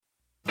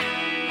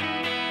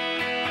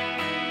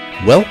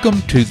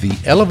Welcome to the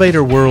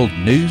Elevator World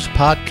News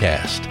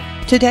Podcast.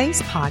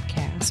 Today's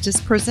podcast is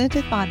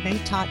presented by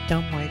Matot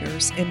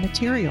Dumbwaiters and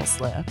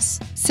Materials Lifts.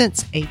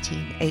 Since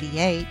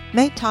 1888,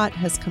 Matot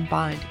has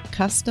combined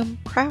custom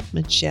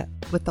craftsmanship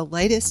with the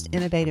latest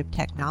innovative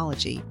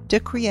technology to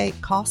create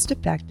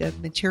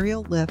cost-effective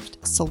material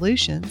lift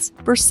solutions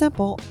for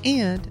simple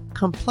and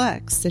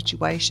complex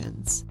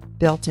situations.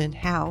 Built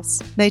in-house,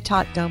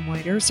 Matot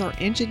dumbwaiters are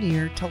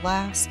engineered to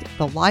last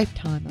the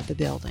lifetime of the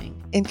building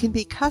and can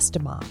be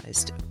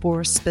customized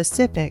for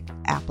specific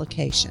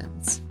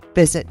applications.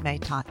 Visit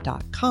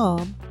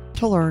matot.com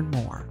to learn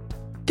more.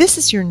 This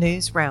is your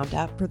news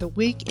roundup for the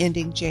week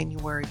ending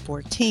January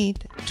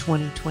 14th,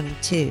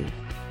 2022.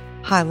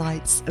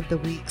 Highlights of the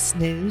week's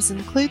news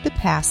include the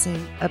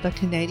passing of a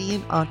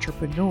Canadian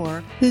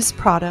entrepreneur whose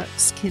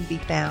products can be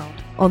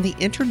found on the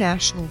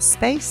International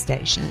Space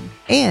Station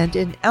and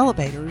in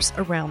elevators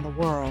around the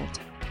world.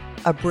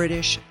 A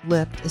British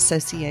Lift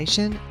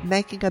Association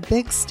making a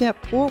big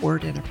step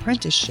forward in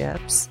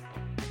apprenticeships.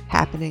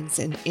 Happenings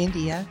in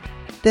India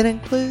that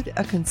include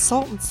a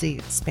consultancy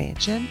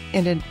expansion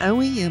and an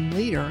OEM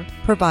leader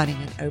providing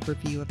an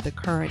overview of the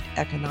current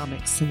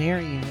economic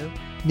scenario,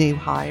 new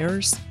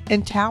hires,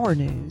 and tower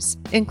news,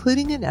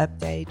 including an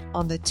update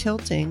on the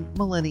tilting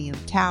Millennium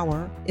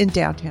Tower in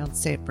downtown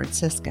San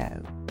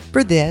Francisco.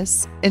 For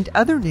this and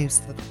other news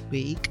of the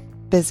week,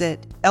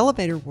 visit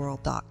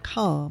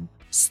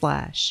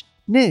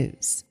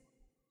elevatorworld.com/news.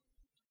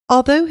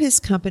 Although his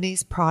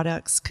company's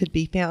products could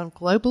be found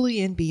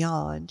globally and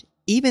beyond,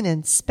 even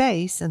in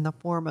space in the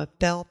form of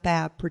Bell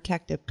Fab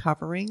protective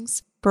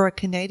coverings for a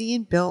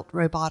Canadian-built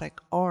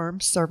robotic arm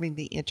serving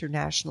the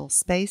International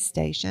Space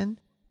Station,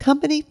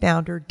 company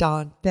founder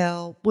Don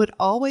Bell would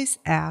always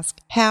ask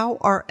how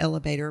our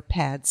elevator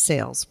pad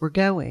sales were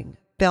going.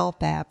 Bell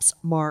Fab's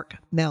Mark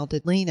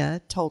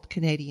Maldellina told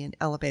Canadian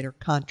Elevator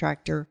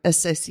Contractor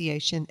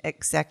Association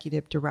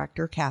Executive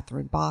Director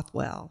Catherine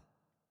Bothwell.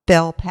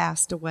 Bell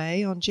passed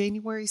away on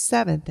January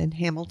 7th in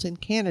Hamilton,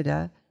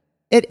 Canada,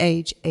 at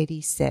age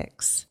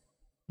 86.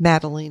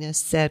 Madalena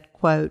said,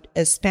 quote,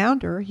 as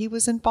founder, he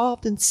was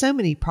involved in so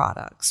many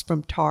products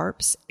from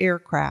tarps,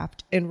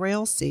 aircraft and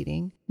rail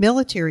seating,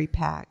 military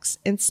packs,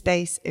 and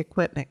space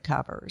equipment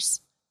covers.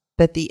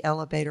 But the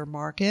elevator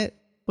market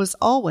was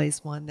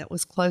always one that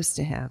was close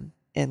to him,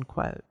 end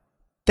quote.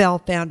 Bell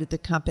founded the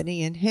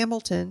company in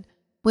Hamilton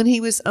when he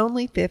was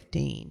only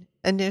 15,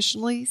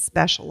 initially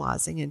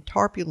specializing in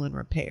tarpaulin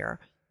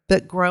repair,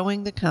 but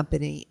growing the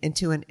company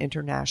into an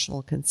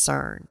international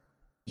concern.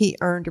 He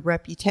earned a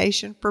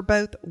reputation for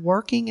both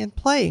working and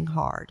playing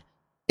hard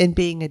and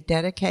being a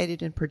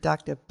dedicated and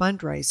productive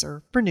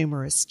fundraiser for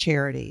numerous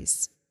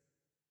charities.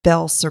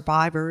 Bell's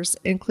survivors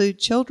include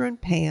children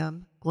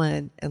Pam,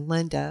 Glenn, and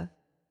Linda,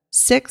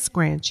 6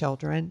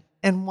 grandchildren,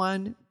 and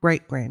 1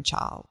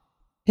 great-grandchild.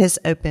 His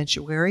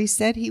obituary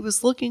said he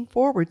was looking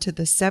forward to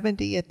the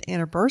 70th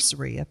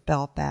anniversary of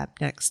Bell Fab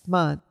next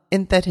month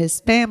and that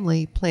his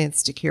family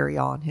plans to carry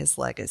on his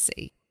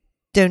legacy.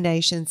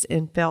 Donations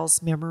in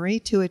Bell's memory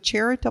to a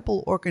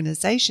charitable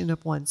organization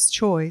of one's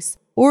choice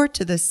or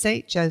to the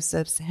St.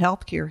 Joseph's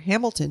Healthcare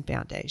Hamilton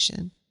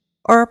Foundation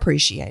are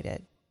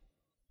appreciated.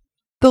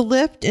 The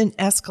Lift and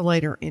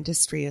Escalator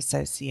Industry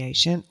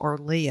Association, or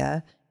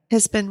LIA,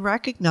 has been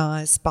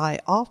recognized by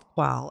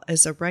Ofqual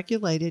as a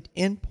regulated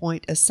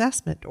endpoint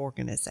assessment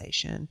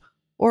organization,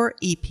 or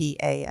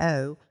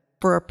EPAO,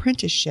 for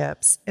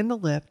apprenticeships in the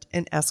lift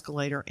and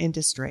escalator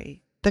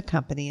industry, the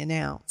company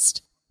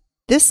announced.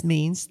 This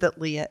means that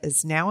LIA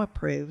is now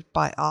approved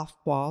by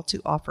Ofqual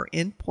to offer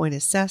endpoint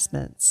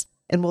assessments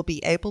and will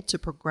be able to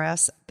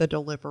progress the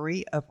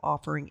delivery of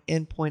offering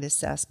endpoint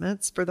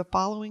assessments for the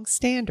following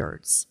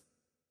standards: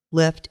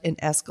 Lift and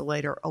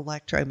Escalator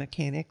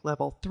Electromechanic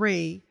Level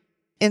 3,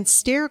 and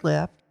Stair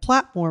Lift,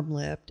 Platform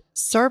Lift,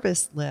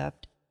 Service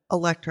Lift,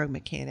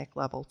 Electromechanic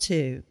Level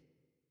 2.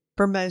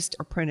 For most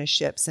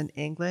apprenticeships in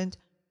England,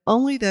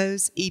 only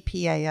those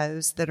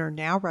EPAOs that are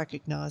now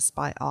recognized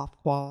by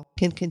Ofqual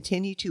can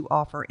continue to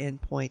offer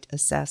endpoint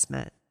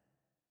assessment.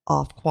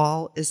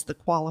 Ofqual is the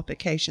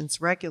qualifications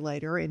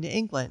regulator in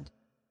England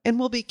and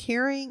will be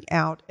carrying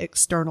out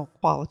external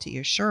quality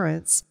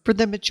assurance for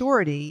the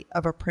majority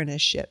of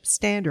apprenticeship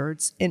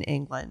standards in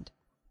England.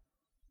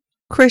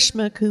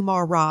 Krishna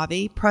Kumar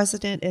Ravi,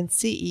 President and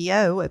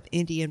CEO of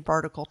Indian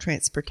vertical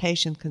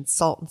transportation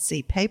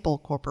consultancy PayPal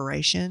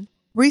Corporation,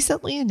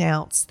 recently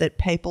announced that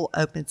PayPal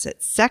opens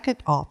its second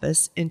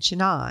office in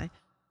Chennai,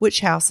 which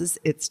houses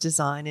its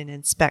design and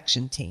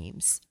inspection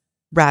teams.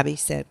 Ravi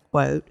said,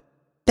 quote,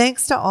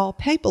 thanks to all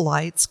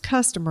PayPalites,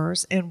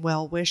 customers, and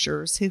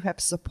well-wishers who have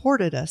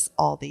supported us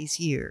all these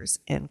years,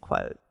 end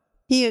quote.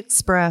 He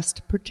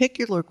expressed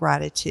particular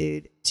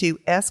gratitude to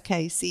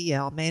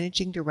SKCL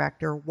Managing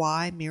Director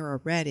Y. Meera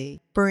Reddy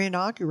for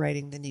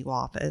inaugurating the new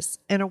office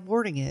and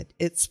awarding it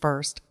its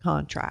first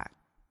contract.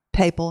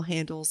 PayPal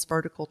handles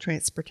vertical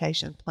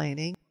transportation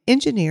planning,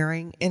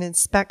 engineering, and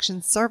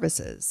inspection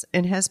services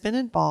and has been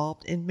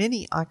involved in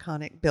many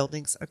iconic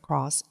buildings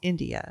across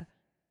India,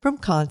 from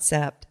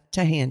concept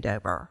to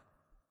handover.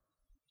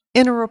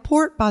 In a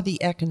report by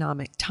the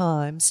Economic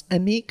Times,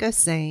 Amit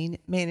Gossain,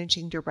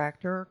 managing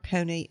director,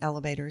 Kone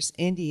Elevators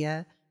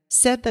India,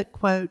 said that,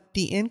 quote,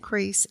 the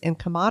increase in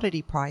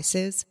commodity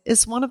prices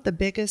is one of the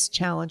biggest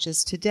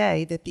challenges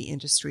today that the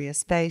industry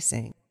is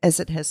facing, as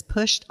it has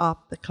pushed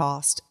up the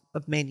cost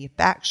of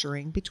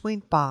manufacturing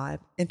between 5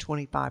 and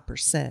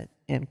 25%,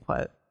 end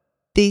quote.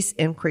 These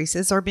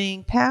increases are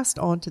being passed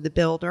on to the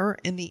builder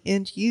and the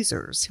end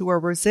users who are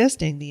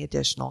resisting the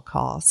additional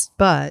costs,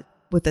 but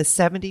with a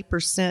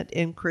 70%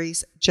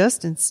 increase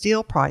just in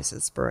steel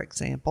prices, for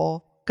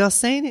example,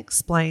 Gossain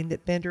explained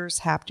that vendors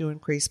have to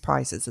increase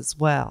prices as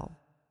well.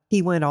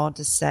 He went on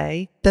to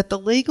say that the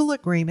legal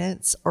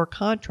agreements or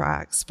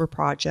contracts for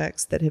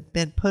projects that have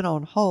been put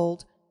on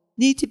hold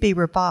need to be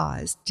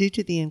revised due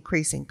to the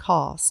increasing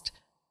cost,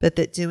 but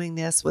that doing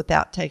this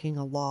without taking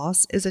a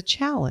loss is a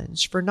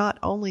challenge for not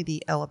only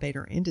the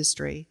elevator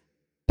industry,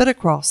 but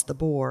across the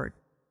board.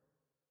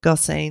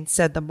 Gossain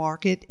said the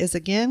market is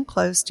again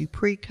close to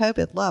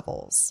pre-COVID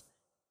levels.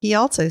 He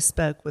also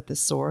spoke with the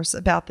source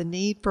about the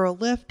need for a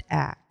LIFT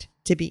Act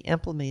to be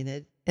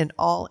implemented in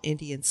all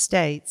Indian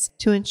states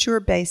to ensure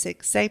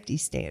basic safety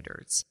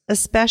standards,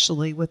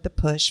 especially with the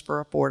push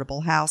for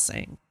affordable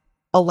housing.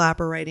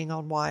 Elaborating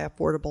on why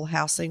affordable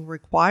housing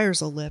requires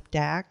a LIFT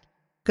Act,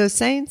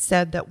 Gossain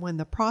said that when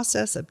the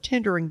process of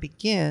tendering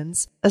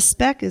begins, a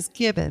spec is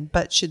given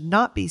but should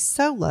not be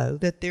so low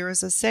that there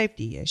is a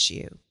safety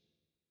issue.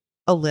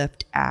 A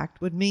LIFT Act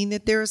would mean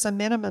that there is a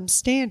minimum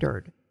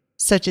standard,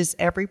 such as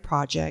every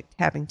project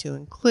having to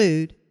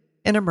include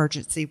an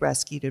emergency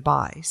rescue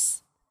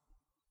device.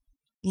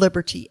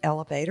 Liberty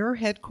Elevator,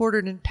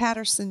 headquartered in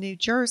Paterson, New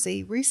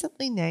Jersey,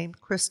 recently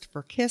named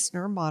Christopher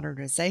Kistner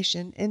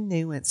Modernization and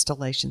New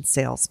Installation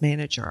Sales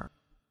Manager.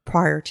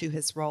 Prior to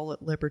his role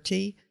at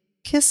Liberty,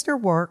 Kistner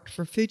worked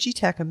for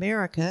Fujitec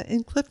America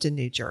in Clifton,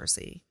 New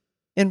Jersey,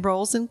 in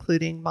roles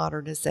including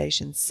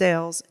Modernization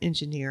Sales,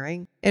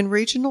 Engineering, and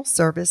Regional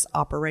Service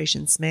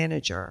Operations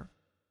Manager.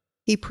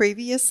 He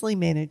previously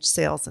managed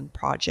sales and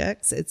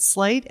projects at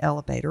Slade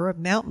Elevator of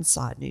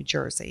Mountainside, New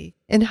Jersey,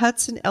 and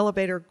Hudson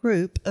Elevator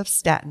Group of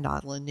Staten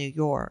Island, New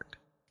York.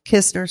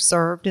 Kistner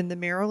served in the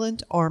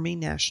Maryland Army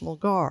National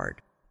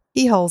Guard.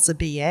 He holds a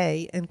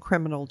BA in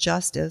Criminal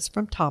Justice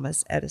from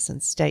Thomas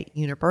Edison State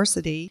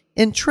University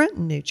in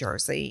Trenton, New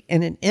Jersey,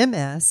 and an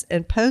MS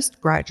and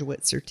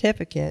postgraduate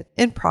certificate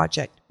in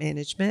Project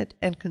Management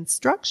and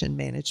Construction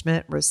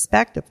Management,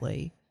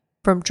 respectively,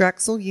 from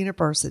Drexel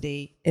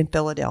University in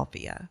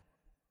Philadelphia.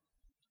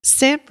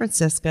 San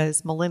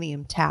Francisco's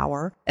Millennium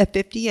Tower, a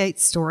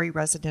 58-story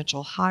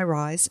residential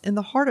high-rise in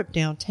the heart of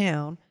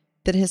downtown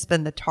that has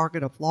been the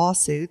target of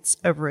lawsuits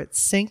over its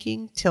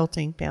sinking,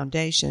 tilting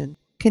foundation,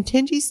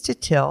 continues to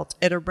tilt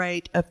at a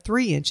rate of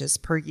 3 inches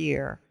per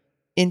year,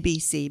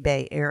 NBC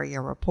Bay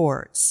Area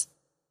reports.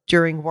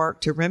 During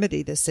work to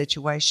remedy the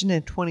situation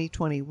in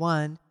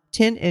 2021,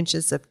 10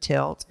 inches of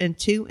tilt and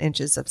 2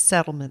 inches of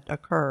settlement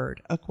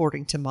occurred,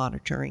 according to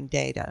monitoring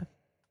data.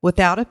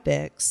 Without a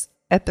fix,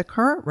 at the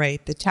current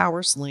rate, the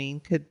tower's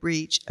lean could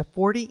reach a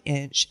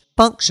 40-inch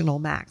functional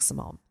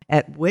maximum,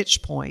 at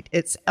which point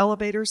its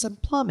elevators and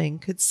plumbing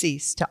could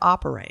cease to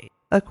operate,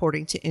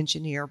 according to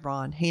engineer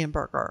Ron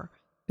Hamburger,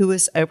 who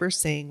is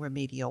overseeing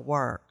remedial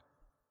work.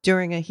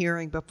 During a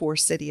hearing before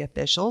city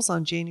officials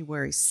on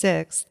January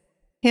 6th,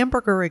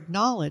 Hamburger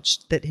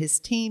acknowledged that his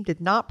team did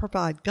not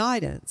provide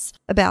guidance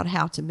about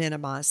how to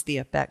minimize the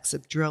effects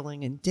of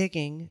drilling and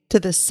digging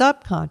to the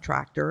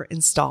subcontractor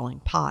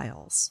installing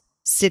piles.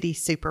 City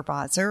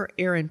Supervisor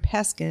Aaron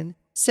Peskin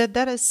said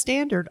that is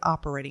standard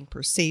operating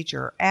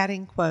procedure,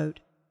 adding, quote,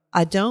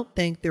 I don't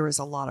think there is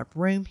a lot of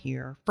room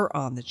here for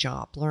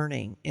on-the-job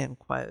learning, end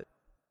quote.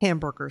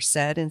 Hamburger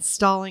said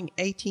installing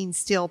 18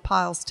 steel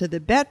piles to the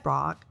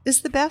bedrock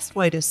is the best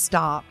way to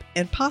stop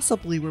and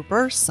possibly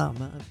reverse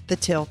some of the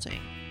tilting.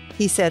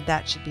 He said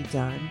that should be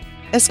done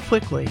as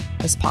quickly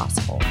as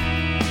possible.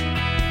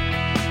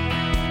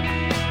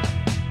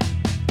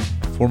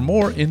 For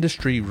more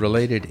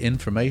industry-related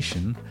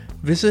information,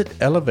 visit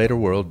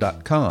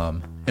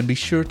elevatorworld.com and be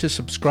sure to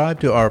subscribe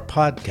to our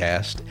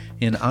podcast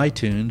in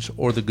iTunes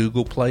or the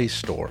Google Play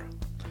Store.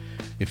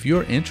 If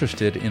you're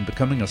interested in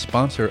becoming a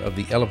sponsor of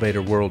the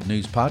Elevator World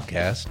News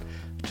Podcast,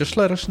 just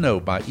let us know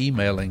by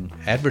emailing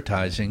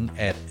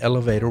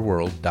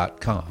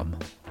advertising@elevatorworld.com.